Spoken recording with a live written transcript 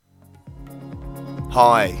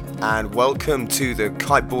Hi, and welcome to the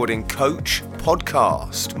Kiteboarding Coach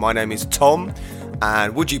podcast. My name is Tom,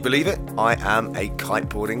 and would you believe it, I am a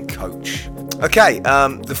kiteboarding coach. Okay,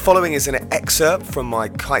 the following is an excerpt from my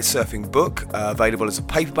kitesurfing book, available as a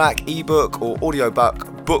paperback, ebook, or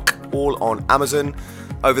audiobook, all on Amazon.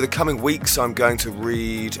 Over the coming weeks, I'm going to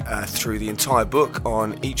read through the entire book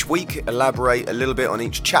on each week, elaborate a little bit on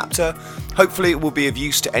each chapter. Hopefully, it will be of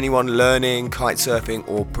use to anyone learning kitesurfing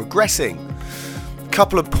or progressing.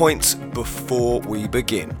 Couple of points before we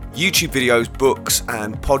begin. YouTube videos, books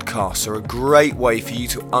and podcasts are a great way for you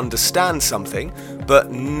to understand something, but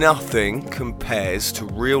nothing compares to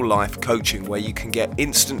real life coaching where you can get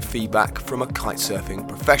instant feedback from a kitesurfing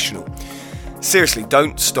professional. Seriously,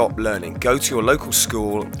 don't stop learning. Go to your local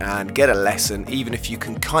school and get a lesson, even if you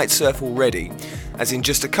can kitesurf already, as in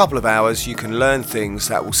just a couple of hours you can learn things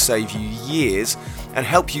that will save you years and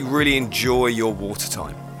help you really enjoy your water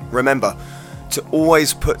time. Remember to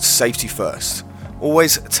always put safety first.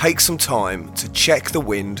 Always take some time to check the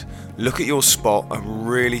wind, look at your spot and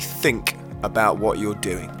really think about what you're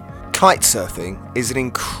doing. Kitesurfing is an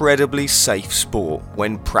incredibly safe sport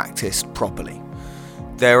when practiced properly.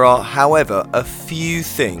 There are, however, a few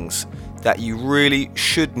things that you really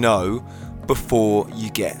should know before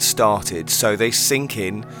you get started, so they sink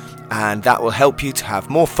in, and that will help you to have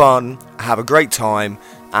more fun, have a great time,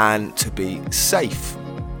 and to be safe.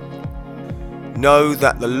 Know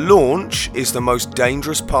that the launch is the most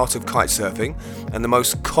dangerous part of kitesurfing, and the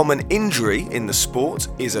most common injury in the sport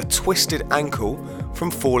is a twisted ankle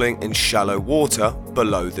from falling in shallow water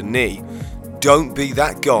below the knee. Don't be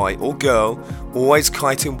that guy or girl. Always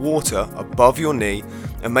kite in water above your knee,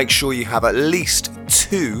 and make sure you have at least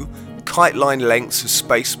 2 kite line lengths of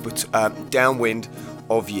space downwind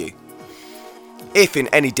of you. If in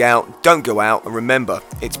any doubt, don't go out, and remember,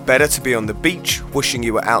 it's better to be on the beach wishing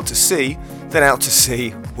you were out to sea than out to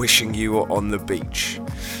sea wishing you were on the beach.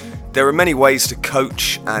 There are many ways to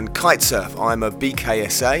coach and kitesurf. I'm a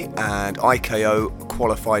BKSA and IKO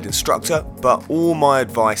qualified instructor, but all my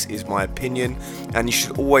advice is my opinion, and you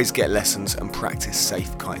should always get lessons and practice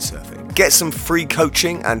safe kitesurfing. Get some free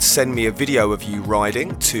coaching and send me a video of you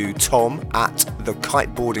riding to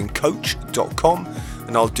tom@thekiteboardingcoach.com,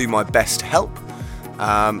 and I'll do my best to help.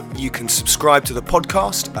 You can subscribe to the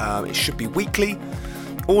podcast. It should be weekly.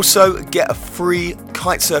 Also, get a free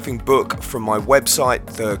kitesurfing book from my website,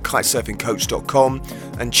 thekitesurfingcoach.com,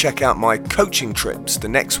 and check out my coaching trips. The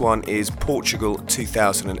next one is Portugal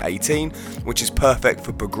 2018, which is perfect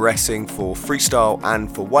for progressing for freestyle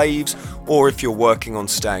and for waves, or if you're working on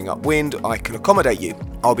staying upwind, I can accommodate you.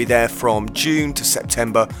 I'll be there from June to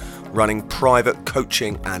September running private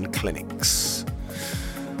coaching and clinics.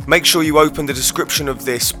 Make sure you open the description of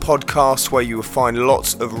this podcast where you will find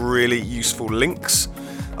lots of really useful links.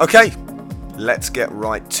 Okay, let's get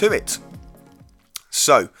right to it.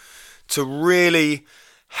 So, to really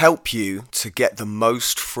help you to get the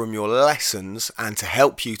most from your lessons and to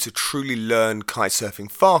help you to truly learn kitesurfing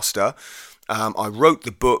faster, I wrote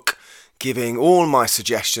the book giving all my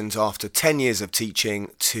suggestions after 10 years of teaching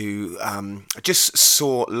to I just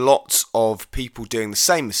saw lots of people doing the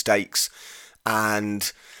same mistakes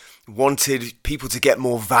and wanted people to get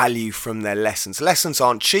more value from their lessons. Lessons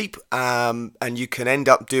aren't cheap, and you can end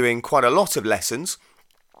up doing quite a lot of lessons.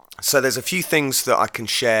 So there's a few things that I can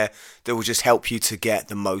share that will just help you to get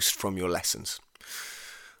the most from your lessons.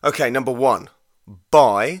 Okay, number 1,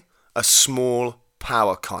 buy a small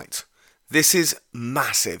power kite. This is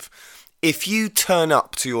massive. If you turn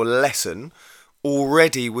up to your lesson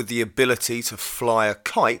already with the ability to fly a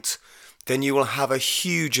kite, then you will have a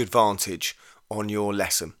huge advantage on your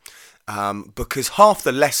lesson, because half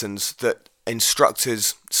the lessons that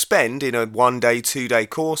instructors spend in a 1-day, 2-day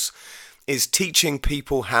course is teaching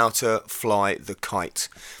people how to fly the kite.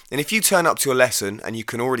 And if you turn up to your lesson and you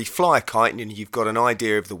can already fly a kite and you've got an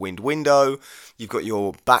idea of the wind window, you've got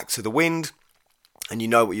your back to the wind and you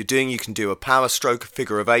know what you're doing, you can do a power stroke, a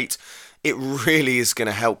figure of 8, it really is going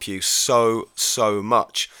to help you so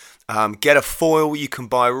much. Get a foil. You can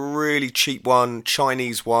buy a really cheap one,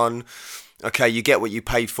 Chinese one. Okay, you get what you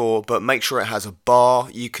paid for, but make sure it has a bar.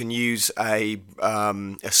 You can use a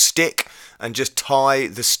stick and just tie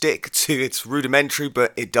the stick to its rudimentary,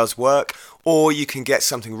 but it does work. Or you can get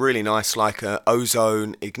something really nice like an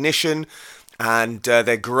ozone ignition, and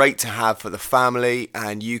they're great to have for the family,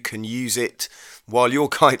 and you can use it while you're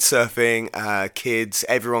kite surfing. Kids,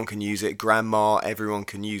 everyone can use it. Grandma, everyone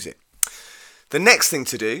can use it. The next thing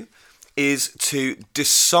to do is to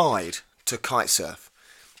decide to kite surf.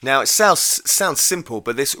 Now, it sounds simple,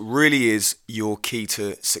 but this really is your key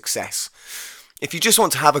to success. If you just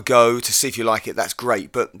want to have a go to see if you like it, that's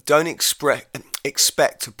great, but don't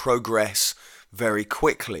expect to progress very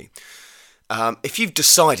quickly. If you've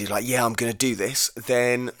decided, like, yeah, I'm going to do this,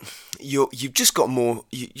 then you've just got more.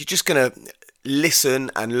 You're just going to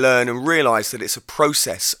listen and learn and realise that it's a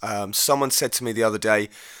process. Someone said to me the other day,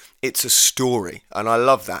 it's a story, and I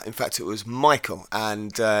love that. In fact, it was Michael,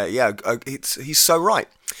 and he's so right.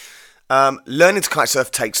 Learning to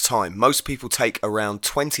kitesurf takes time. Most people take around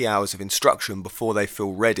 20 hours of instruction before they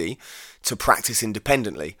feel ready to practice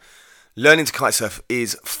independently. Learning to kitesurf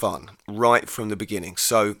is fun right from the beginning,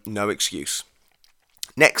 so no excuse.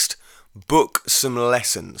 Next, book some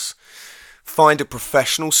lessons. Find a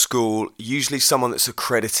professional school, usually someone that's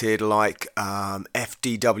accredited, like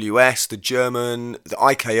FDWS, the German, the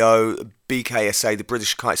IKO, BKSA, the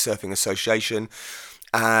British Kitesurfing Association,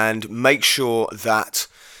 and make sure that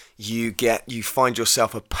you find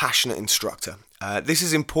yourself a passionate instructor. This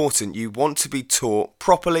is important. You want to be taught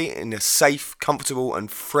properly in a safe, comfortable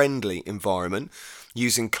and friendly environment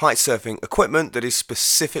using kitesurfing equipment that is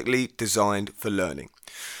specifically designed for learning.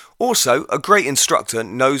 Also, a great instructor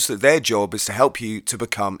knows that their job is to help you to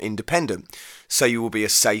become independent, so you will be a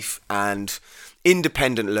safe and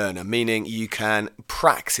independent learner, meaning you can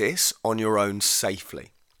practice on your own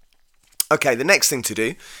safely. Okay, the next thing to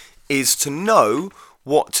do is to know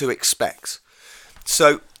what to expect.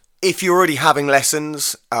 So if you're already having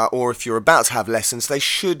lessons or if you're about to have lessons, they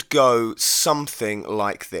should go something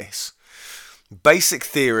like this.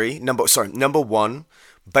 Number one,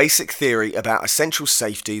 basic theory about essential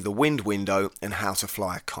safety, the wind window, and how to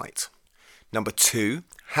fly a kite. Number 2,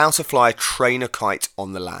 how to fly a trainer kite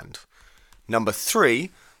on the land. Number 3,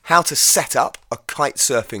 how to set up a kite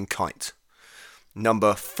surfing kite.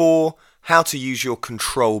 Number 4, how to use your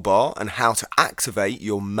control bar and how to activate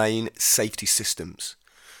your main safety systems.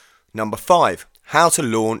 Number 5, how to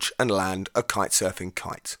launch and land a kitesurfing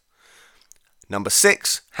kite. Number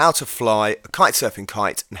 6, how to fly a kitesurfing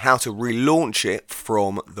kite and how to relaunch it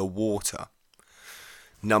from the water.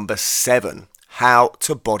 Number 7, how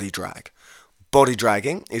to body drag. Body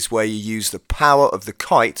dragging is where you use the power of the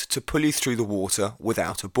kite to pull you through the water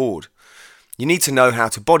without a board. You need to know how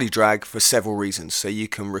to body drag for several reasons, so you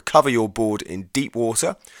can recover your board in deep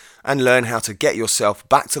water and learn how to get yourself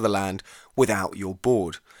back to the land without your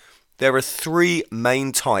board. There are 3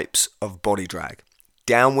 main types of body drag: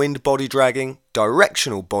 downwind body dragging,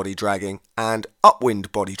 directional body dragging, and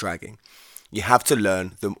upwind body dragging. You have to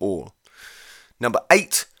learn them all. Number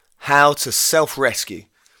 8, how to self-rescue.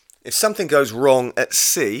 If something goes wrong at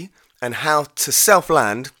sea, and how to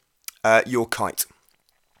self-land your kite.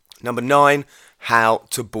 Number 9, how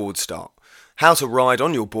to board start. How to ride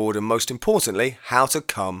on your board, and most importantly, how to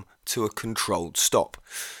come to a controlled stop.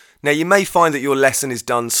 Now, you may find that your lesson is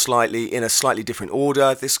done in a slightly different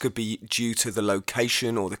order. This could be due to the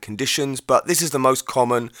location or the conditions, but this is the most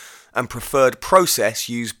common and preferred process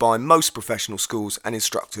used by most professional schools and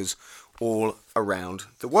instructors all around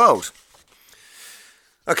the world.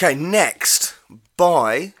 Okay, next,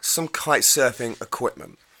 buy some kitesurfing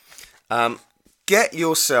equipment. Get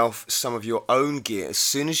yourself some of your own gear as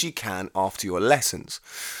soon as you can after your lessons.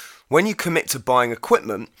 When you commit to buying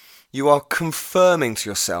equipment, you are confirming to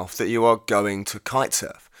yourself that you are going to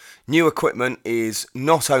kitesurf. New equipment is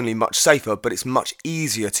not only much safer, but it's much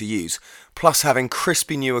easier to use. Plus, having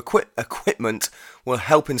crispy new equipment will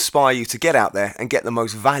help inspire you to get out there and get the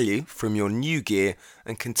most value from your new gear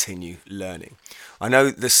and continue learning. I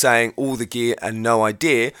know the saying, all the gear and no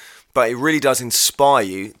idea, but it really does inspire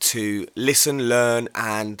you to listen, learn,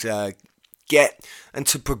 and to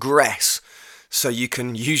progress so you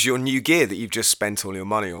can use your new gear that you've just spent all your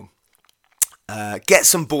money on. Get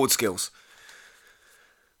some board skills.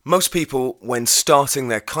 Most people, when starting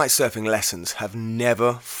their kitesurfing lessons, have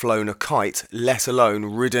never flown a kite, let alone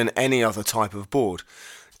ridden any other type of board.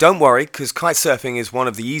 Don't worry, because kitesurfing is one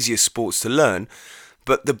of the easiest sports to learn,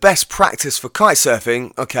 but the best practice for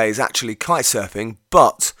kitesurfing, is actually kitesurfing,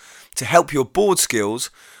 but to help your board skills,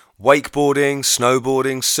 wakeboarding,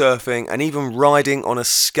 snowboarding, surfing, and even riding on a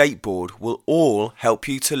skateboard will all help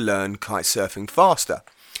you to learn kitesurfing faster.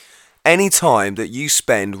 Any time that you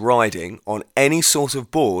spend riding on any sort of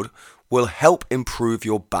board will help improve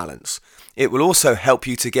your balance. It will also help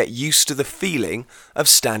you to get used to the feeling of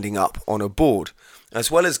standing up on a board, as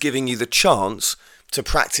well as giving you the chance to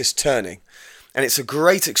practice turning. And it's a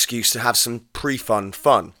great excuse to have some pre-fun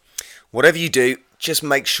fun. Whatever you do, just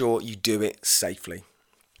make sure you do it safely.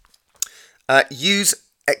 Use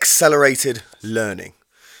accelerated learning.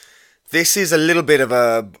 This is a little bit of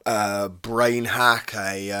a brain hack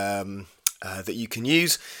that you can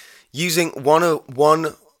use. Using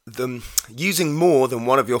using more than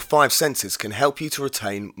one of your 5 senses can help you to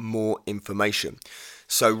retain more information.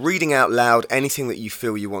 So reading out loud anything that you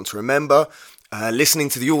feel you want to remember, listening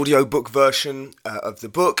to the audiobook version of the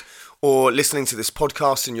book, or listening to this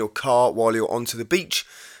podcast in your car while you're onto the beach,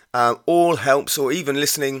 all helps, or even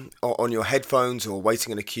listening on your headphones or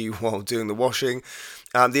waiting in a queue while doing the washing.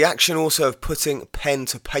 The action also of putting pen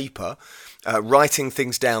to paper, writing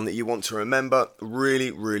things down that you want to remember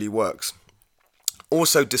really, really works.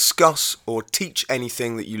 Also discuss or teach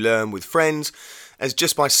anything that you learn with friends, as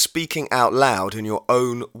just by speaking out loud in your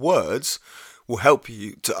own words will help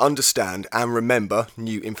you to understand and remember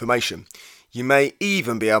new information. You may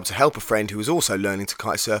even be able to help a friend who is also learning to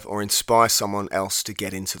kitesurf or inspire someone else to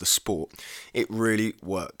get into the sport. It really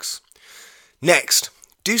works. Next,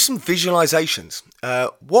 do some visualizations.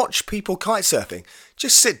 Watch people kitesurfing.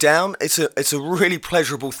 Just sit down. It's a really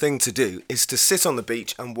pleasurable thing to do, is to sit on the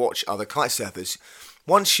beach and watch other kitesurfers.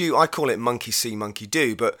 I call it monkey see, monkey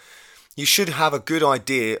do, but you should have a good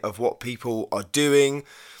idea of what people are doing.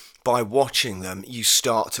 By watching them, you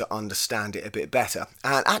start to understand it a bit better.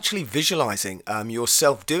 And actually visualizing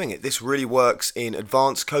yourself doing it. This really works in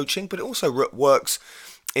advanced coaching, but it also works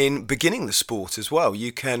in beginning the sport as well.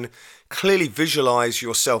 You can clearly visualize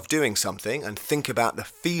yourself doing something and think about the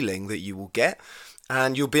feeling that you will get,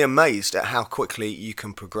 and you'll be amazed at how quickly you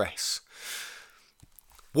can progress.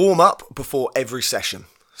 Warm up before every session.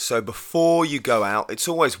 So before you go out, it's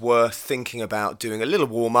always worth thinking about doing a little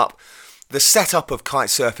warm up. The setup of kite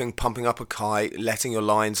surfing, pumping up a kite, letting your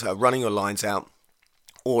lines, running your lines out,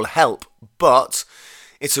 all help. But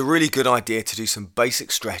it's a really good idea to do some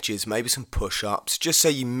basic stretches, maybe some push-ups, just so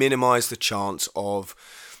you minimize the chance of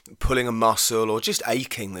pulling a muscle or just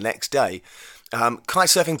aching the next day. Kite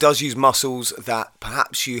surfing does use muscles that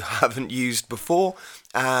perhaps you haven't used before,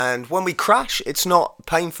 and when we crash, it's not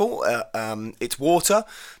painful. It's water,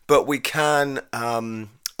 but we can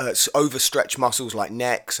overstretch muscles like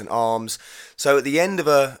necks and arms. So at the end of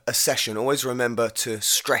a session, always remember to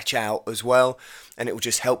stretch out as well, and it will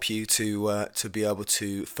just help you to be able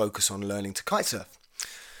to focus on learning to kitesurf.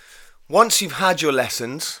 Once you've had your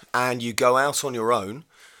lessons and you go out on your own,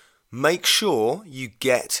 make sure you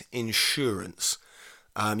get insurance.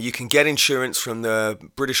 You can get insurance from the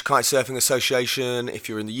British Kitesurfing Association. If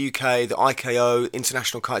you're in the UK, the IKO,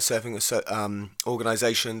 International Kitesurfing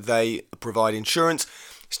Organisation, they provide insurance.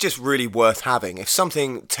 It's just really worth having. If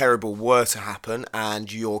something terrible were to happen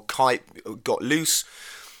and your kite got loose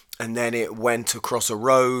and then it went across a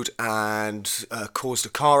road and caused a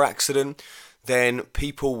car accident, then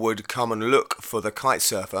people would come and look for the kite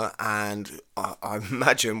surfer and I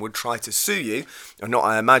imagine would try to sue you. Or not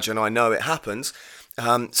I imagine, I know it happens.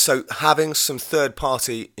 So having some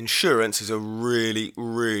third-party insurance is a really,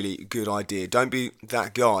 really good idea. Don't be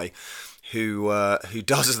that guy who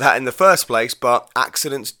does that in the first place, but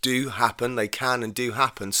accidents do happen. They can and do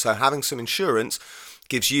happen. So having some insurance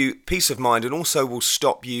gives you peace of mind and also will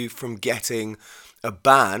stop you from getting a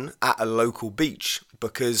ban at a local beach,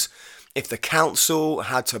 because if the council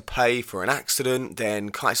had to pay for an accident, then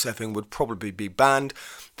kitesurfing would probably be banned.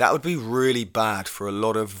 That would be really bad for a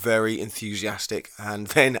lot of very enthusiastic and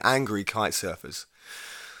then angry kitesurfers.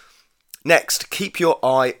 Next, keep your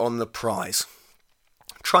eye on the prize.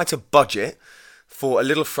 Try to budget for a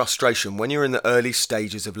little frustration when you're in the early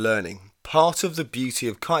stages of learning. Part of the beauty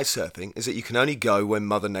of kitesurfing is that you can only go when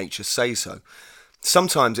Mother Nature says so.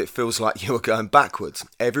 Sometimes it feels like you're going backwards.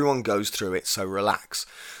 Everyone goes through it, so relax.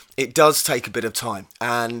 It does take a bit of time,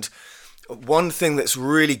 and one thing that's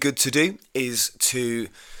really good to do is to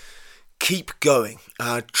keep going.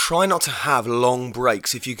 Try not to have long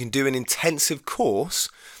breaks. If you can do an intensive course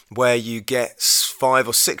where you get 5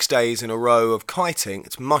 or 6 days in a row of kiting,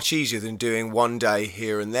 it's much easier than doing one day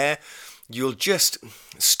here and there. You'll just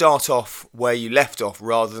start off where you left off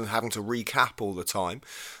rather than having to recap all the time.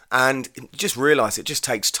 And just realize it just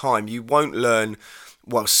takes time. You won't learn,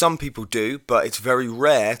 well, some people do, but it's very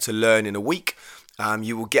rare to learn in a week.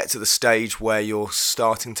 You will get to the stage where you're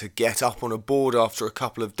starting to get up on a board after a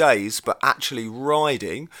couple of days, but actually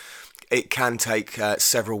riding, it can take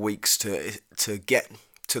several weeks to get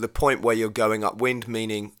to the point where you're going upwind,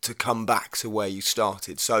 meaning to come back to where you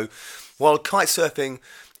started. So while kitesurfing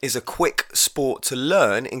is a quick sport to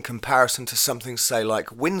learn in comparison to something, say, like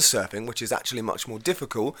windsurfing, which is actually much more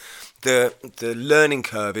difficult, the learning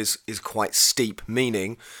curve is quite steep,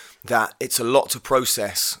 meaning that it's a lot to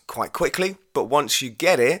process quite quickly, but once you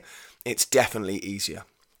get it, it's definitely easier.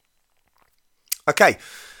 Okay,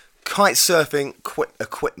 kitesurfing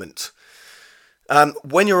equipment.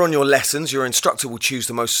 When you're on your lessons, your instructor will choose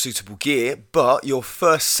the most suitable gear, but your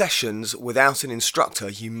first sessions without an instructor,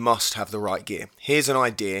 you must have the right gear. Here's an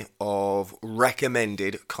idea of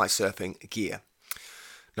recommended kitesurfing gear.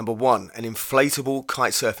 Number 1, an inflatable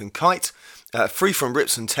kitesurfing kite, free from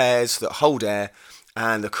rips and tears, that hold air,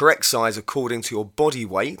 and the correct size according to your body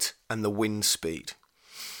weight and the wind speed.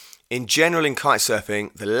 In general, in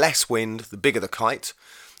kitesurfing, the less wind, the bigger the kite,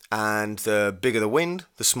 and the bigger the wind,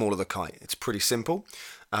 the smaller the kite. It's pretty simple.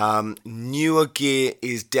 Newer gear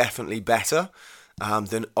is definitely better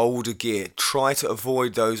than older gear. Try to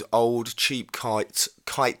avoid those old cheap kites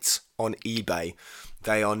on eBay.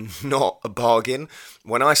 They are not a bargain.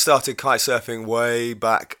 When I started kitesurfing way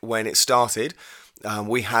back when it started,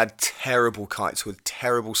 we had terrible kites with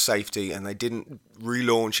terrible safety, and they didn't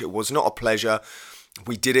relaunch. It was not a pleasure.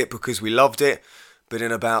 We did it because we loved it. But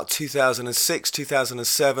in about 2006,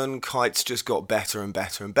 2007, kites just got better and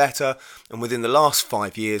better and better. And within the last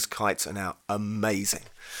 5 years, kites are now amazing.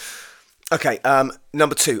 Okay,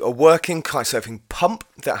 number 2, a working kitesurfing pump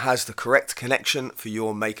that has the correct connection for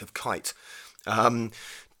your make of kite. I've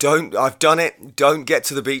done it. Don't get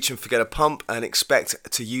to the beach and forget a pump and expect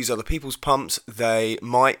to use other people's pumps. They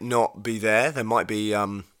might not be there. They might be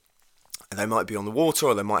on the water,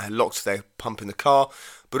 or they might have locked their pump in the car.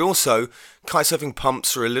 But also, kitesurfing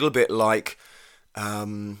pumps are a little bit like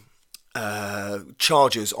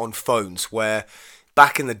chargers on phones, where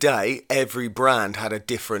back in the day, every brand had a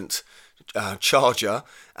different charger,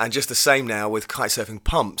 and just the same now with kitesurfing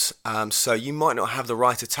pumps. So you might not have the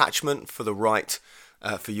right attachment for the right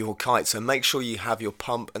for your kite. So make sure you have your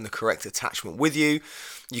pump and the correct attachment with you.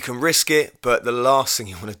 You can risk it, but the last thing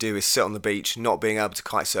you want to do is sit on the beach, not being able to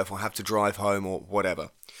kitesurf, or have to drive home or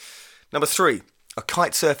whatever. Number 3, a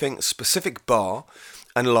kitesurfing specific bar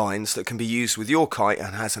and lines that can be used with your kite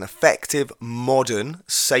and has an effective modern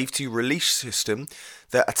safety release system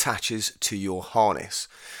that attaches to your harness.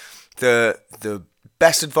 The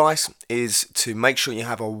best advice is to make sure you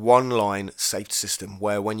have a one-line safety system,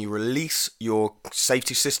 where when you release your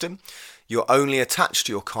safety system, you're only attached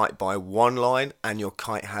to your kite by one line and your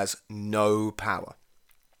kite has no power.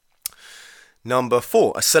 Number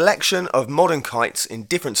 4, a selection of modern kites in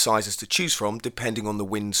different sizes to choose from depending on the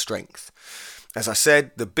wind strength. As I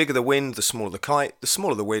said, the bigger the wind, the smaller the kite. The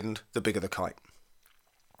smaller the wind, the bigger the kite.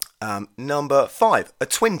 Number 5, a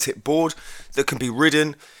twin tip board that can be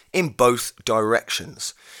ridden in both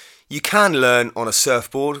directions. You can learn on a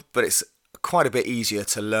surfboard, but it's quite a bit easier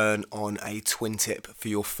to learn on a twin tip for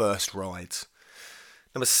your first rides.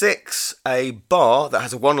 Number 6, a bar that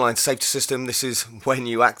has a one-line safety system. This is when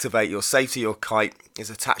you activate your safety, your kite is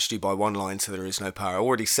attached to you by one line, so there is no power. I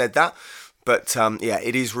already said that, but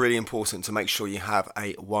it is really important to make sure you have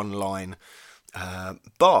a one-line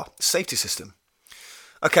bar safety system.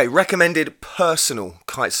 Okay, recommended personal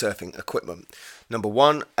kitesurfing equipment. Number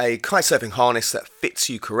 1, a kitesurfing harness that fits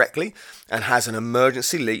you correctly and has an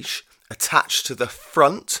emergency leash attached to the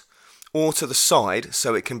front or to the side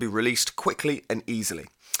so it can be released quickly and easily.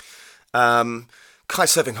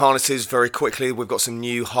 Kitesurfing harnesses, very quickly, we've got some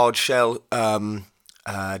new hard shell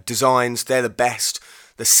designs. They're the best.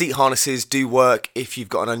 The seat harnesses do work if you've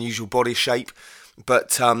got an unusual body shape, but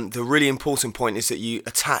the really important point is that you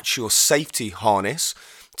attach your safety harness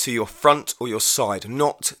to your front or your side,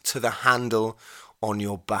 not to the handle on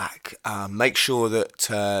your back. Make sure that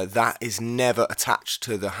that is never attached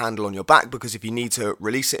to the handle on your back, because if you need to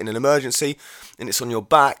release it in an emergency and it's on your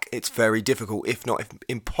back, it's very difficult, if not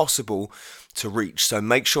impossible, to reach. So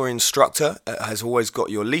make sure your instructor has always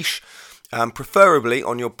got your leash, preferably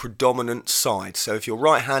on your predominant side. So if you're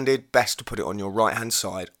right-handed, best to put it on your right-hand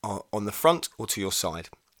side, on the front or to your side.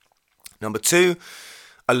 Number 2,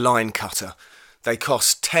 a line cutter. They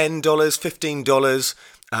cost $10, $15.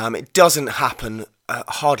 It doesn't happen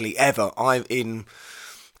hardly ever. In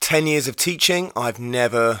 10 years of teaching, I've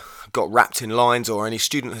never got wrapped in lines, or any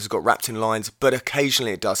student has got wrapped in lines, but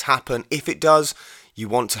occasionally it does happen. If it does, you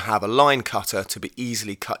want to have a line cutter to be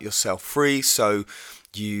easily cut yourself free so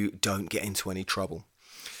you don't get into any trouble.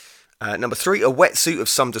 Number 3, a wetsuit of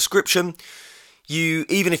some description.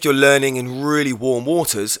 Even if you're learning in really warm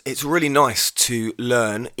waters, it's really nice to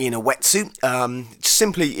learn in a wetsuit.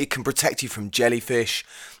 Simply, it can protect you from jellyfish.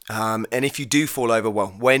 And if you do fall over,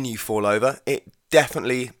 when you fall over, it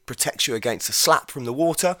definitely protects you against a slap from the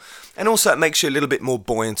water. And also it makes you a little bit more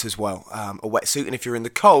buoyant as well, a wetsuit. And if you're in the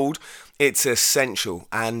cold, it's essential.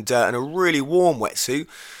 And a really warm wetsuit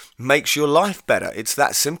makes your life better. It's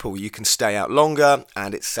that simple. You can stay out longer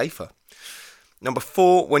and it's safer. Number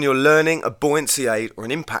 4, when you're learning, a buoyancy aid or an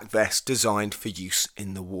impact vest designed for use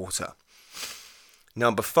in the water.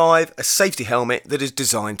 Number 5, a safety helmet that is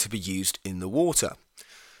designed to be used in the water.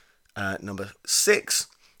 Number 6,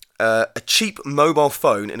 a cheap mobile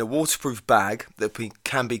phone in a waterproof bag that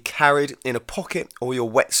can be carried in a pocket or your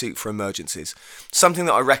wetsuit for emergencies. Something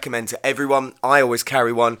that I recommend to everyone. I always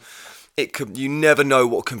carry one. You never know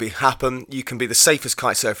what can happen. You can be the safest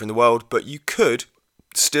kite surfer in the world, but you could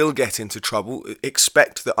still get into trouble.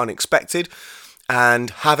 Expect the unexpected. And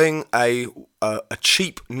having a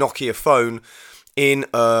cheap Nokia phone in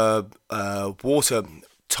a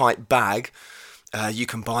watertight bag, you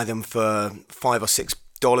can buy them for $5 or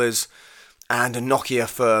 $6, and a Nokia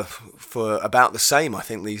for about the same, I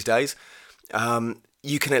think, these days.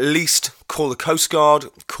 You can at least call the Coast Guard,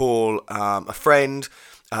 call a friend.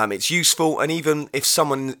 It's useful, and even if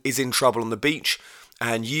someone is in trouble on the beach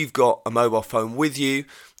and you've got a mobile phone with you,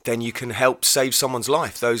 then you can help save someone's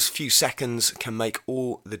life. Those few seconds can make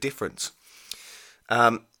all the difference.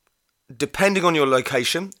 Depending on your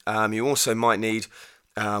location, you also might need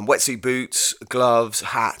wetsuit boots, gloves,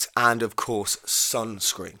 hat, and of course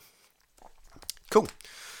sunscreen. Cool.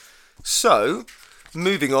 So,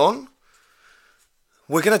 moving on,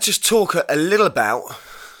 we're going to just talk a little about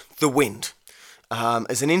the wind.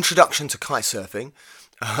 As an introduction to kite surfing,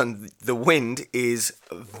 the wind is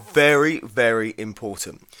very, very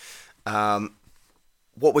important.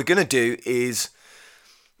 What we're going to do is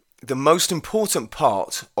the most important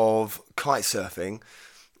part of kite surfing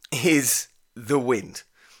is the wind.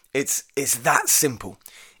 It's that simple.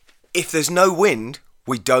 If there's no wind,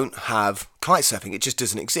 we don't have kite surfing. It just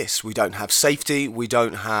doesn't exist. We don't have safety. We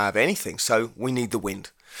don't have anything. So we need the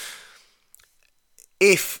wind.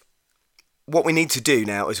 What we need to do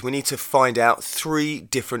now is we need to find out 3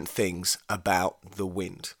 different things about the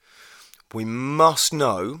wind. We must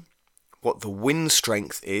know what the wind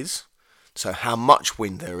strength is, so how much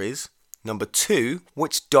wind there is. Number 2,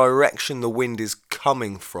 which direction the wind is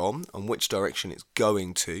coming from and which direction it's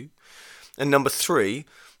going to. And number 3,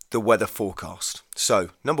 the weather forecast. So,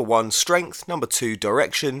 number 1, strength. Number 2,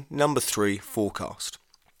 direction. Number 3, forecast.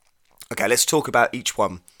 Okay, let's talk about each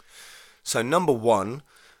one. So, number 1,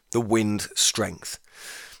 the wind strength.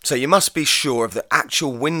 So you must be sure of the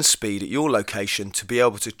actual wind speed at your location to be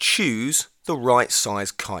able to choose the right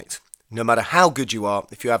size kite. No matter how good you are,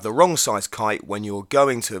 if you have the wrong size kite, when you're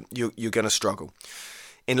going to struggle.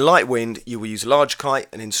 In light wind, you will use a large kite,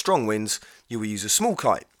 and in strong winds, you will use a small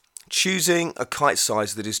kite. Choosing a kite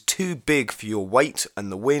size that is too big for your weight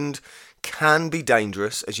and the wind can be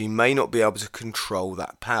dangerous, as you may not be able to control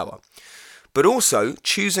that power. But also,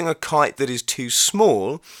 choosing a kite that is too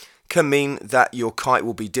small can mean that your kite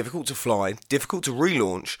will be difficult to fly, difficult to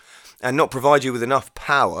relaunch, and not provide you with enough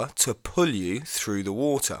power to pull you through the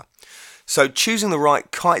water. So choosing the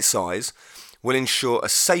right kite size will ensure a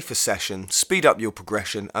safer session, speed up your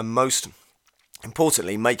progression, and most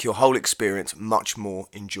importantly, make your whole experience much more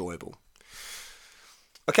enjoyable.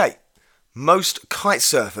 Okay, most kite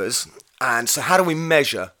surfers, and so how do we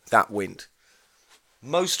measure that wind?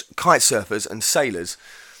 Most kite surfers and sailors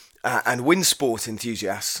and wind sport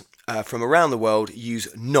enthusiasts from around the world use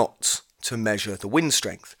knots to measure the wind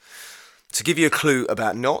strength. To give you a clue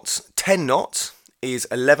about knots, 10 knots is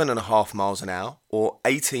 11.5 miles an hour or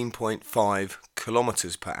 18.5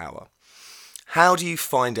 kilometers per hour. How do you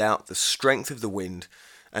find out the strength of the wind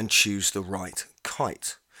and choose the right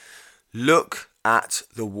kite? Look at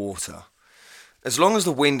the water. As long as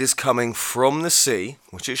the wind is coming from the sea,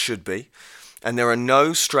 which it should be, and there are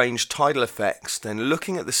no strange tidal effects, then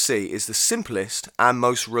looking at the sea is the simplest and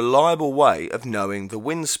most reliable way of knowing the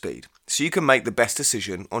wind speed, so you can make the best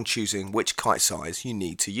decision on choosing which kite size you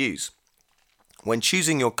need to use. When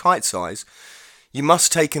choosing your kite size, you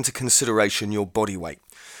must take into consideration your body weight.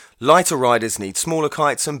 Lighter riders need smaller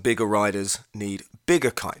kites and bigger riders need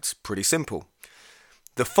bigger kites. Pretty simple.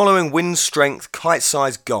 The following wind strength kite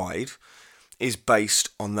size guide is based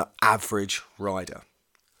on the average rider.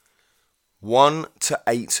 1 to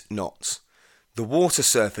 8 knots. The water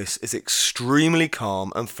surface is extremely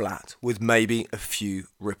calm and flat with maybe a few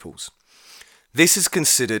ripples. This is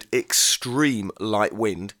considered extreme light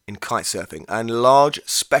wind in kite surfing, and large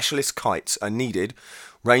specialist kites are needed,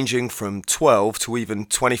 ranging from 12 to even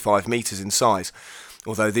 25 meters in size.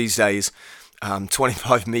 Although these days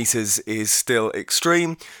 25 meters is still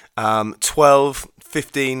extreme. 12,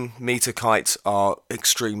 15 meter kites are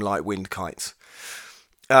extreme light wind kites.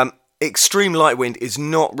 Extreme light wind is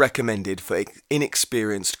not recommended for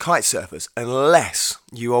inexperienced kite surfers unless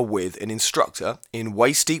you are with an instructor in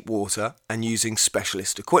waist-deep water and using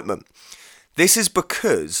specialist equipment. This is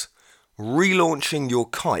because relaunching your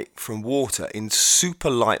kite from water in super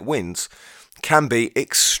light winds can be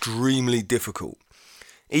extremely difficult,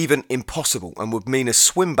 even impossible, and would mean a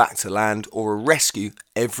swim back to land or a rescue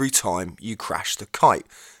every time you crash the kite.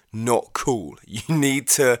 not cool. You need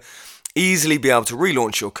to easily be able to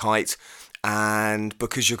relaunch your kite, and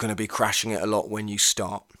because you're going to be crashing it a lot when you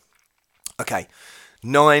start. Okay,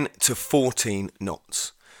 9 to 14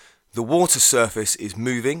 knots. The water surface is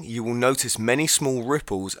moving. You will notice many small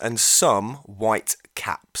ripples and some white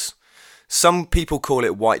caps. Some people call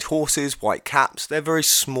it white horses, white caps. They're very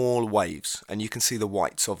small waves, and you can see the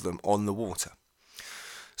whites of them on the water.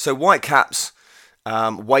 So white caps,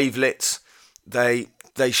 wavelets, they're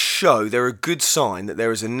a good sign that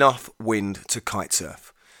there is enough wind to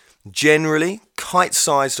kitesurf. Generally, kites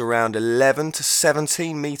sized around 11 to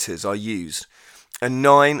 17 meters are used, and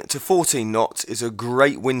 9 to 14 knots is a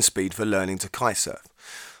great wind speed for learning to kitesurf.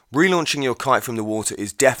 Relaunching your kite from the water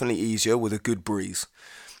is definitely easier with a good breeze.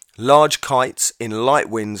 Large kites in light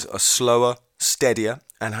winds are slower, steadier,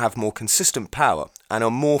 and have more consistent power and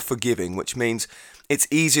are more forgiving, which means it's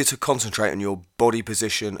easier to concentrate on your body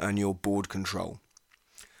position and your board control.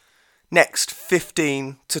 Next,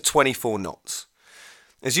 15 to 24 knots.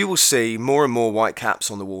 As you will see more and more white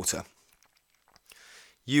caps on the water.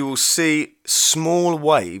 You will see small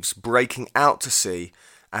waves breaking out to sea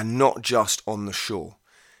and not just on the shore.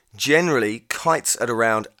 Generally, kites at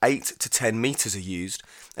around 8 to 10 meters are used,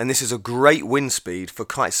 and this is a great wind speed for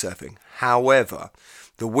kitesurfing. However,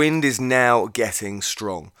 the wind is now getting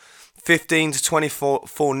strong. 15 to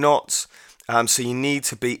 24 knots, so you need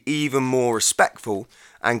to be even more respectful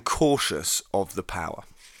and cautious of the power.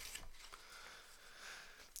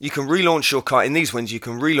 You can relaunch your kite in these winds. You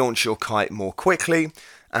can relaunch your kite more quickly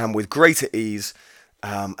and with greater ease,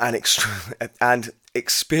 and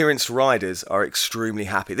experienced riders are extremely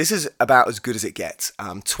happy. This is about as good as it gets.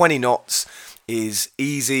 20 knots is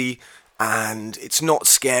easy, and it's not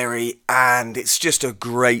scary, and it's just a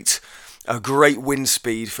great wind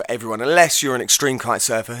speed for everyone. Unless you're an extreme kite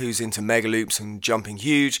surfer who's into mega loops and jumping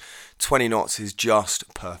huge, 20 knots is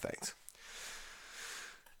just perfect.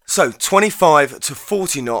 So 25 to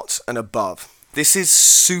 40 knots and above. This is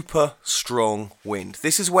super strong wind.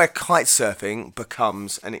 This is where kite surfing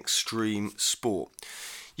becomes an extreme sport.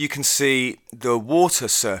 You can see the water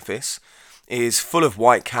surface is full of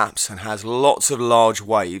white caps and has lots of large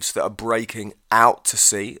waves that are breaking out to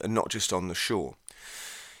sea and not just on the shore.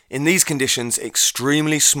 In these conditions,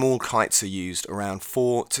 extremely small kites are used, around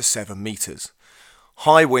 4 to 7 meters.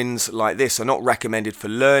 High winds like this are not recommended for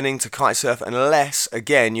learning to kitesurf unless,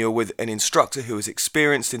 again, you're with an instructor who is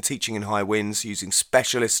experienced in teaching in high winds using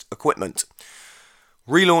specialist equipment.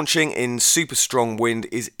 Relaunching in super strong wind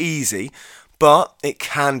is easy, but it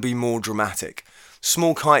can be more dramatic.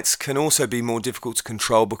 Small kites can also be more difficult to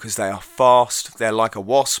control because they are fast, they're like a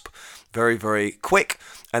wasp, very, very quick,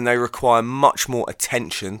 and they require much more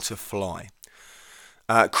attention to fly.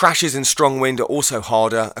 Crashes in strong wind are also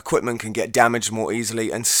harder, equipment can get damaged more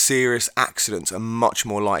easily, and serious accidents are much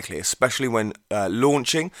more likely, especially when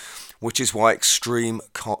launching, which is why extreme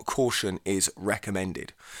caution is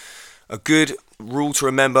recommended. A good rule to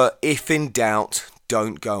remember: if in doubt,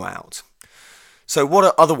 don't go out. So what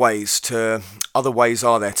are other ways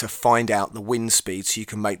are there to find out the wind speed so you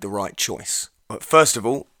can make the right choice? First of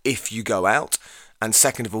all, if you go out, and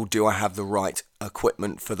second of all, do I have the right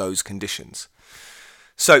equipment for those conditions?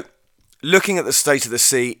 So, looking at the state of the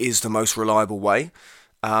sea is the most reliable way,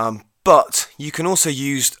 but you can also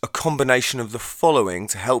use a combination of the following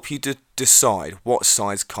to help you to decide what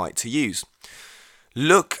size kite to use.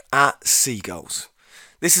 Look at seagulls.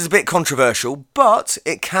 This is a bit controversial, but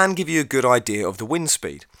it can give you a good idea of the wind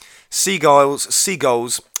speed.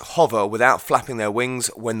 Seagulls hover without flapping their wings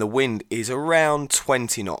when the wind is around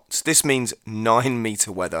 20 knots. This means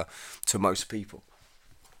 9-meter weather to most people.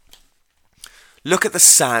 Look at the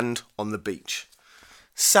sand on the beach.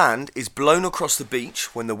 Sand is blown across the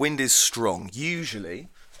beach when the wind is strong, usually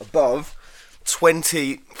above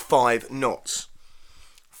 25 knots.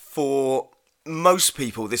 For most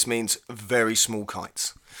people, this means very small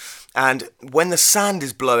kites. And when the sand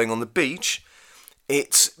is blowing on the beach,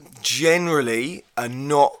 it's generally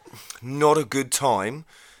not a good time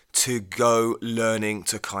to go learning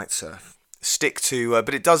to kite surf.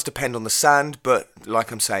 But it does depend on the sand, but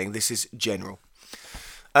like I'm saying, this is general.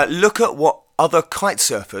 Look at what other kite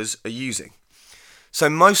surfers are using. So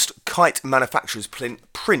most kite manufacturers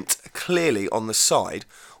print clearly on the side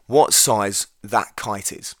what size that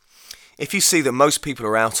kite is. If you see that most people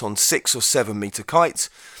are out on 6 or 7 meter kites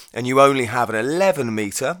and you only have an 11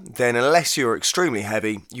 meter, then unless you're extremely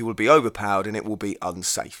heavy, you will be overpowered and it will be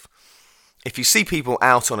unsafe. If you see people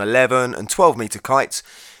out on 11 and 12 meter kites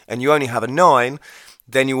and you only have a 9,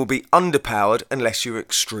 then you will be underpowered unless you're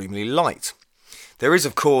extremely light. There is,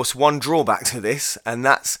 of course, one drawback to this, and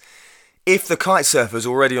that's If the kite surfer is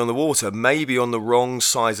already on the water, maybe on the wrong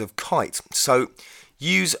size of kite. So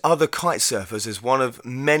use other kite surfers as one of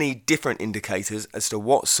many different indicators as to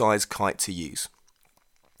what size kite to use.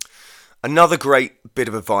 Another great bit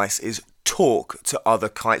of advice is talk to other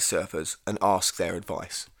kite surfers and ask their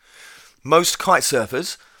advice. Most kite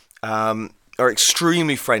surfers are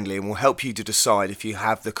extremely friendly and will help you to decide if you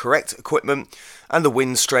have the correct equipment and the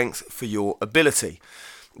wind strength for your ability.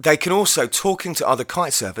 They can also, talking to other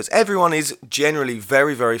kite surfers, everyone is generally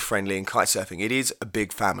very, very friendly in kite surfing. It is a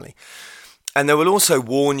big family. And they will also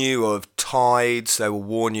warn you of tides, they will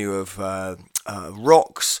warn you of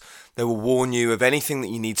rocks, they will warn you of anything that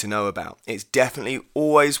you need to know about. It's definitely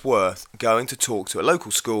always worth going to talk to a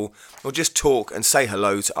local school or just talk and say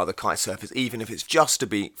hello to other kite surfers, even if it's just to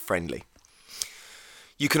be friendly.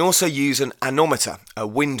 You can also use an anemometer, a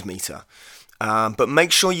wind meter. But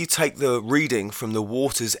make sure you take the reading from the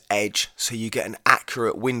water's edge so you get an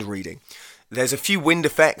accurate wind reading. There's a few wind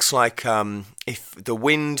effects, like if the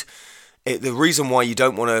wind, the reason why you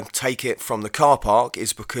don't want to take it from the car park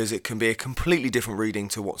is because it can be a completely different reading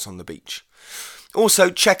to what's on the beach.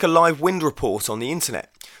 Also, check a live wind report on the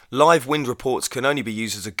internet. Live wind reports can only be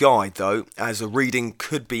used as a guide though, as a reading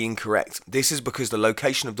could be incorrect. This is because the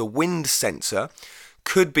location of the wind sensor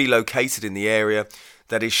could be located in the area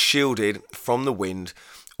that is shielded from the wind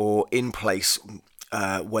or in place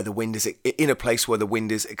where the wind is in a place where the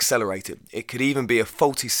wind is accelerated. It could even be a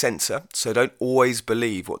faulty sensor, so don't always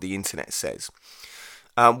believe what the internet says.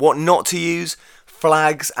 What not to use: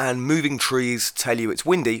 flags and moving trees tell you it's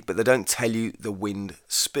windy, but they don't tell you the wind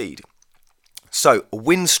speed. So, a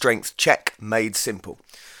wind strength check made simple.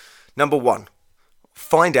 Number 1,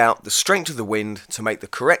 find out the strength of the wind to make the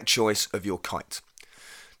correct choice of your kite.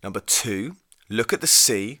 Number 2, look at the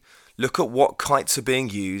sea, look at what kites are being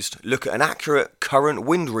used, look at an accurate current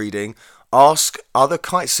wind reading, ask other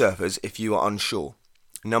kite surfers if you are unsure.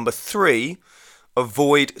 Number 3,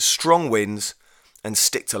 avoid strong winds and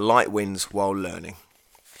stick to light winds while learning.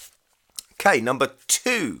 Okay, number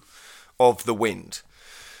 2 of the wind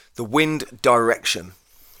direction.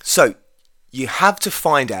 So, you have to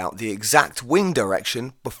find out the exact wind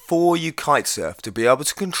direction before you kite surf to be able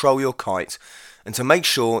to control your kite and to make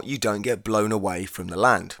sure you don't get blown away from the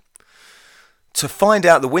land. To find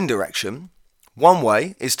out the wind direction, one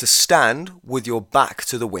way is to stand with your back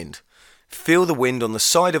to the wind. Feel the wind on the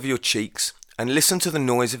side of your cheeks and listen to the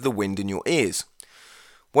noise of the wind in your ears.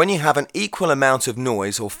 When you have an equal amount of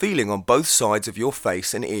noise or feeling on both sides of your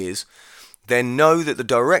face and ears, then know that the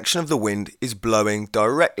direction of the wind is blowing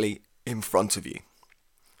directly in front of you.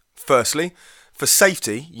 Firstly, for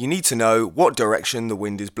safety, you need to know what direction the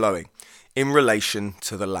wind is blowing in relation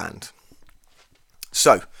to the land.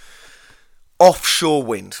 So, offshore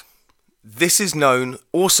wind. This is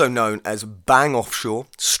also known as bang offshore,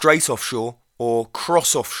 straight offshore, or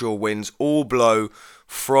cross offshore winds. All blow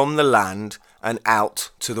from the land and out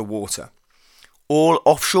to the water. All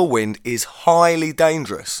offshore wind is highly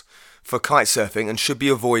dangerous for kite surfing and should be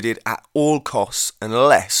avoided at all costs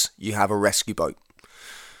unless you have a rescue boat.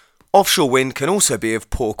 Offshore wind can also be of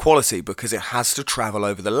poor quality because it has to travel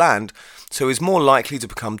over the land, so is more likely to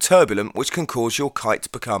become turbulent, which can cause your kite to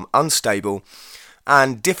become unstable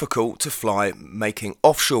and difficult to fly, making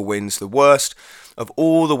offshore winds the worst of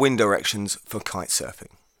all the wind directions for kite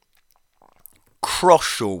surfing.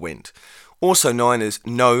 Cross-shore wind, also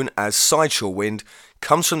known as sideshore wind,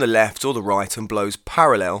 comes from the left or the right and blows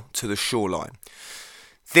parallel to the shoreline.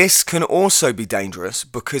 This can also be dangerous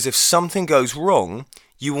because if something goes wrong,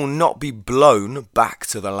 you will not be blown back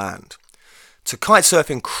to the land. To kite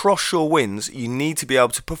surf in cross-shore winds, you need to be able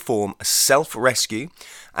to perform a self-rescue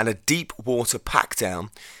and a deep water pack down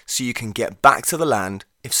so you can get back to the land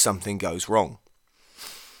if something goes wrong.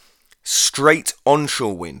 Straight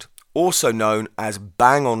onshore wind, also known as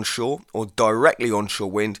bang onshore or directly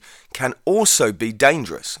onshore wind, can also be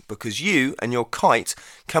dangerous because you and your kite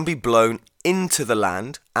can be blown into the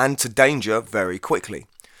land and to danger very quickly.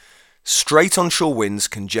 Straight onshore winds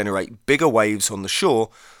can generate bigger waves on the shore,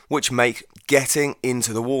 which make getting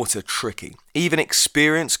into the water tricky. Even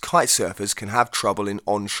experienced kite surfers can have trouble in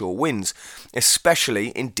onshore winds, especially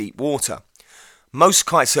in deep water. Most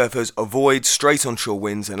kite surfers avoid straight onshore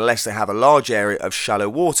winds unless they have a large area of shallow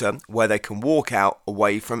water where they can walk out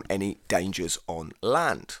away from any dangers on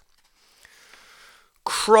land.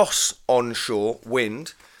 Cross onshore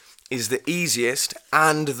wind is the easiest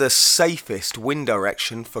and the safest wind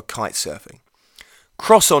direction for kite surfing.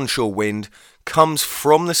 Cross onshore wind comes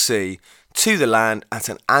from the sea to the land at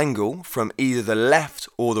an angle from either the left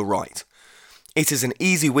or the right. It is an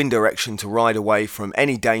easy wind direction to ride away from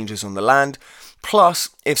any dangers on the land. Plus,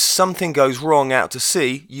 if something goes wrong out to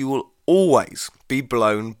sea, you will always be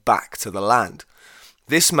blown back to the land.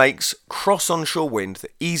 This makes cross-onshore wind the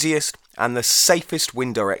easiest and the safest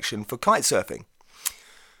wind direction for kitesurfing.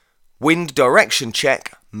 Wind direction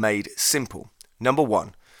check made simple. Number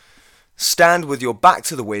 1, stand with your back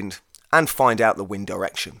to the wind and find out the wind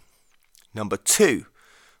direction. Number 2,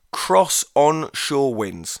 cross-onshore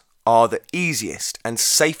winds are the easiest and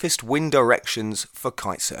safest wind directions for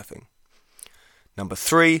kitesurfing. Number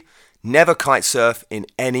 3, never kitesurf in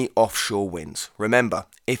any offshore winds. Remember,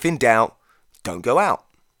 if in doubt, don't go out.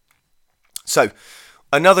 So,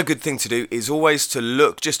 another good thing to do is always to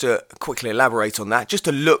look, just to quickly elaborate on that, just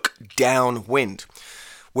to look downwind.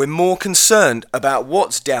 We're more concerned about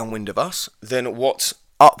what's downwind of us than what's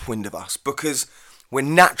upwind of us, because we're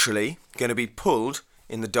naturally going to be pulled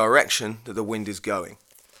in the direction that the wind is going.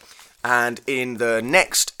 And in the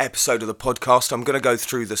next episode of the podcast, I'm going to go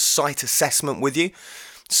through the sight assessment with you,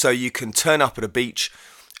 so you can turn up at a beach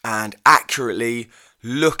and accurately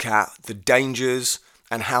look at the dangers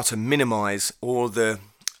and how to minimize all the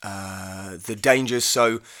dangers,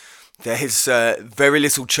 so there's very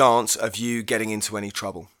little chance of you getting into any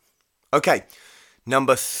trouble. Okay,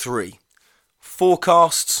 number 3,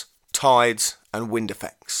 forecasts, tides and wind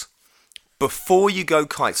effects. Before you go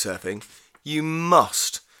kitesurfing, you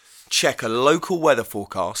must check a local weather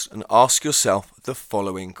forecast and ask yourself the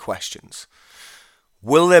following questions.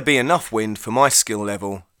 Will there be enough wind for my skill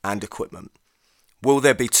level and equipment? Will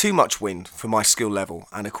there be too much wind for my skill level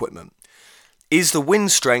and equipment? Is the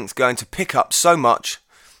wind strength going to pick up so much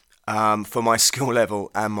for my skill level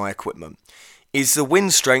and my equipment? Is the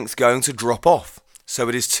wind strength going to drop off so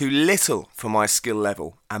it is too little for my skill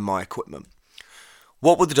level and my equipment?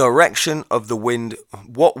 What will the direction of the wind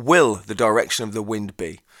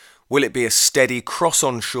be? Will it be a steady cross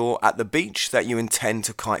onshore at the beach that you intend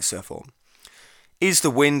to kitesurf on? Is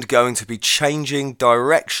the wind going to be changing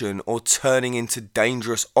direction or turning into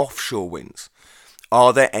dangerous offshore winds?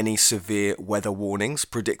 Are there any severe weather warnings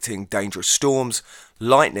predicting dangerous storms,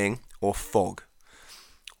 lightning or fog?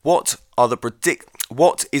 What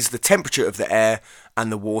is the temperature of the air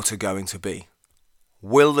and the water going to be?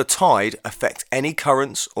 Will the tide affect any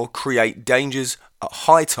currents or create dangers at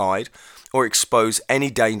high tide or expose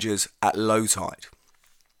any dangers at low tide?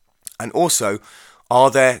 And also, are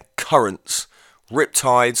there currents,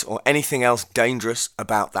 riptides or anything else dangerous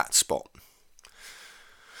about that spot?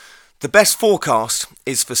 The best forecast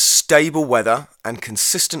is for stable weather and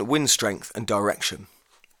consistent wind strength and direction.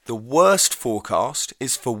 The worst forecast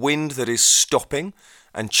is for wind that is stopping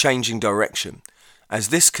and changing direction, as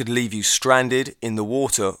this could leave you stranded in the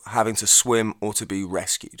water having to swim or to be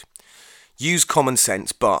rescued. Use common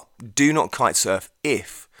sense, but do not kitesurf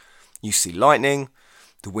if you see lightning,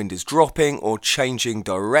 the wind is dropping or changing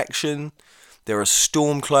direction, there are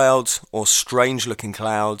storm clouds or strange looking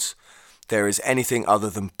clouds, there is anything other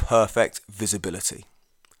than perfect visibility.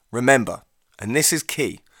 Remember, and this is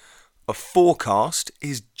key, a forecast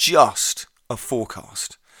is just a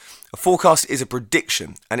forecast. A forecast is a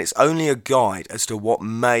prediction and it's only a guide as to what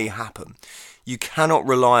may happen. You cannot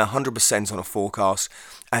rely 100% on a forecast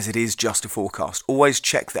as it is just a forecast. Always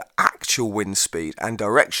check the actual wind speed and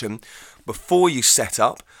direction before you set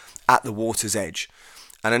up at the water's edge.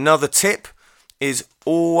 And another tip is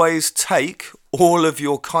always take all of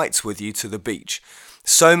your kites with you to the beach.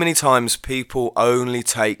 So many times people only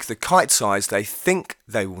take the kite size they think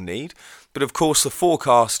they will need, but of course the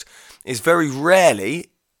forecast is very rarely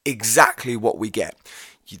exactly what we get.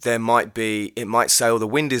 It might say, oh, the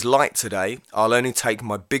wind is light today, I'll only take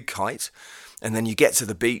my big kite, and then you get to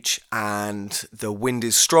the beach and the wind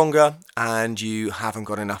is stronger and you haven't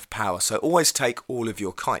got enough power. So always take all of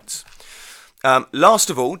your kites. Last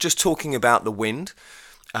of all, just talking about the wind,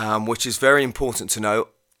 which is very important to know,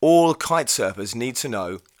 all kite surfers need to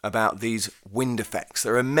know about these wind effects.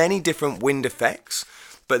 There are many different wind effects,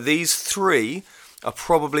 but these 3 are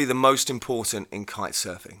probably the most important in kite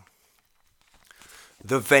surfing.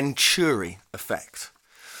 The Venturi effect.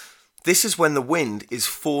 This is when the wind is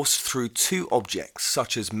forced through 2 objects,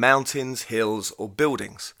 such as mountains, hills, or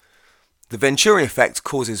buildings. The Venturi effect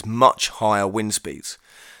causes much higher wind speeds.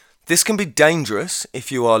 This can be dangerous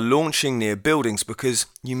if you are launching near buildings because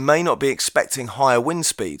you may not be expecting higher wind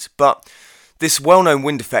speeds, but this well-known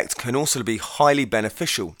wind effect can also be highly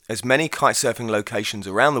beneficial as many kitesurfing locations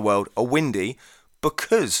around the world are windy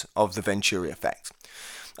because of the Venturi effect.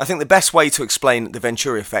 I think the best way to explain the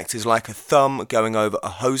Venturi effect is like a thumb going over a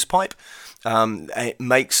hose pipe. It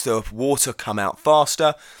makes the water come out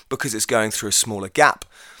faster because it's going through a smaller gap.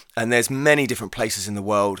 And there's many different places in the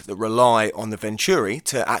world that rely on the Venturi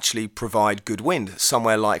to actually provide good wind.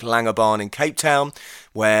 Somewhere like Langebaan in Cape Town,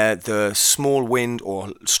 where the small wind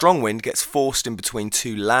or strong wind gets forced in between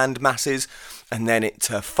two land masses and then it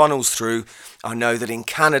funnels through. I know that in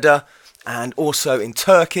Canada and also in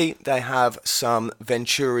Turkey, they have some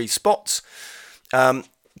Venturi spots.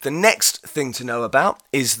 The next thing to know about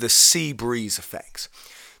is the sea breeze effect.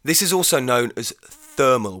 This is also known as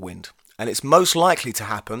thermal wind, and it's most likely to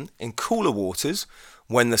happen in cooler waters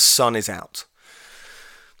when the sun is out.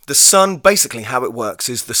 The sun, basically how it works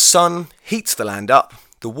is the sun heats the land up,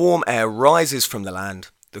 the warm air rises from the land,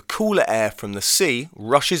 the cooler air from the sea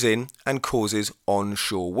rushes in and causes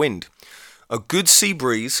onshore wind. A good sea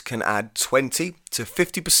breeze can add 20 to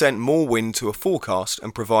 50% more wind to a forecast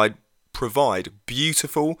and provide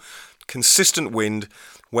beautiful, consistent wind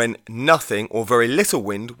when nothing or very little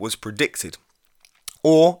wind was predicted.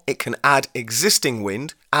 Or it can add to existing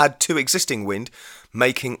wind,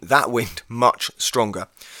 making that wind much stronger.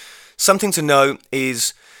 Something to know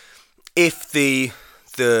is if the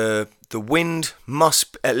wind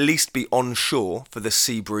must at least be onshore for the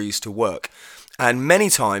sea breeze to work. And many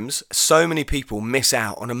times, so many people miss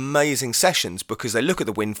out on amazing sessions because they look at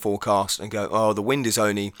the wind forecast and go, oh, the wind is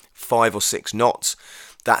only 5 or 6 knots.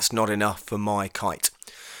 That's not enough for my kite.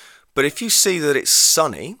 But if you see that it's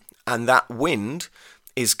sunny and that wind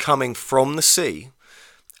is coming from the sea,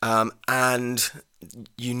 and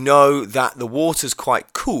you know that the water's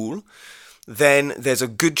quite cool, then there's a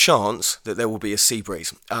good chance that there will be a sea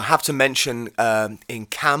breeze. I have to mention in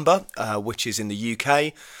Canberra, which is in the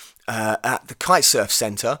UK, at the Kitesurf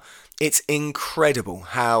Centre, it's incredible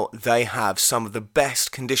how they have some of the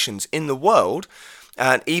best conditions in the world,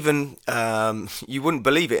 and even you wouldn't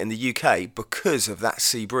believe it in the UK because of that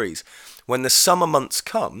sea breeze. When the summer months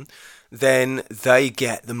come, then they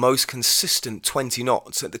get the most consistent 20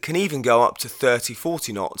 knots that can even go up to 30,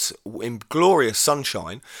 40 knots in glorious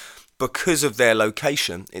sunshine because of their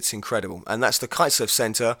location. It's incredible. And that's the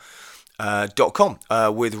kitesurfcentre.com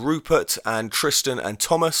with Rupert and Tristan and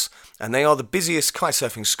Thomas, and they are the busiest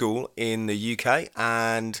kitesurfing school in the UK.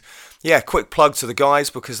 And yeah, quick plug to the guys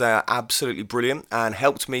because they are absolutely brilliant and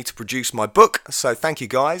helped me to produce my book. So thank you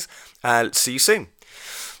guys, and see you soon.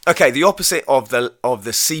 Okay, the opposite of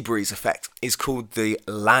the sea breeze effect is called the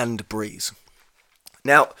land breeze.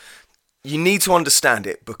 Now, you need to understand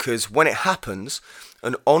it because when it happens,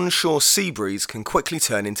 an onshore sea breeze can quickly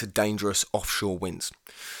turn into dangerous offshore winds.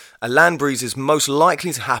 A land breeze is most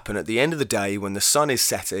likely to happen at the end of the day when the sun is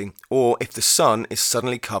setting or if the sun is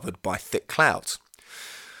suddenly covered by thick clouds.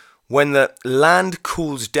 When the land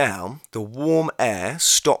cools down, the warm air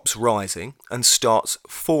stops rising and starts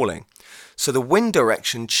falling. So the wind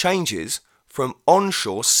direction changes from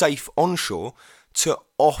onshore, safe onshore, to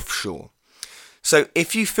offshore. So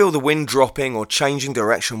if you feel the wind dropping or changing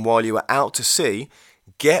direction while you are out to sea,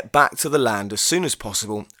 get back to the land as soon as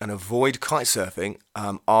possible and avoid kitesurfing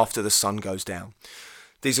after the sun goes down.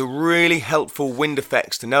 These are really helpful wind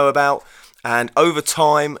effects to know about, and over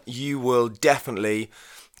time you will definitely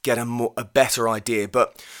get a better idea.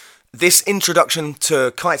 But this introduction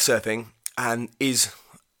to kitesurfing is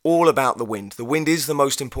all about the wind. The wind is the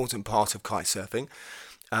most important part of kitesurfing.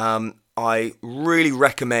 I really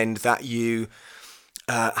recommend that you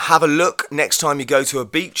have a look next time you go to a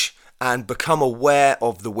beach and become aware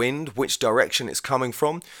of the wind, which direction it's coming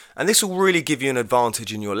from. And this will really give you an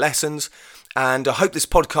advantage in your lessons. And I hope this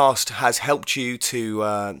podcast has helped you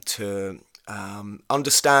to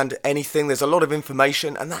understand anything. There's a lot of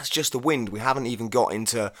information, and that's just the wind. We haven't even got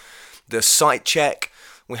into the sight check.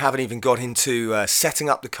 We haven't even got into setting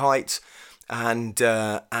up the kite and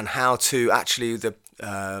how to actually the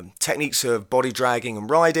techniques of body dragging and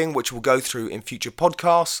riding, which we'll go through in future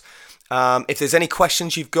podcasts. If there's any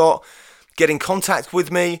questions you've got, get in contact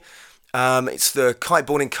with me. It's the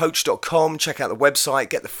kiteboardingcoach.com. Check out the website,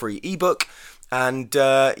 get the free ebook. And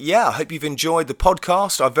I hope you've enjoyed the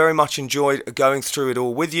podcast. I very much enjoyed going through it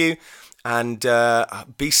all with you. And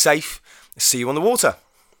be safe. See you on the water.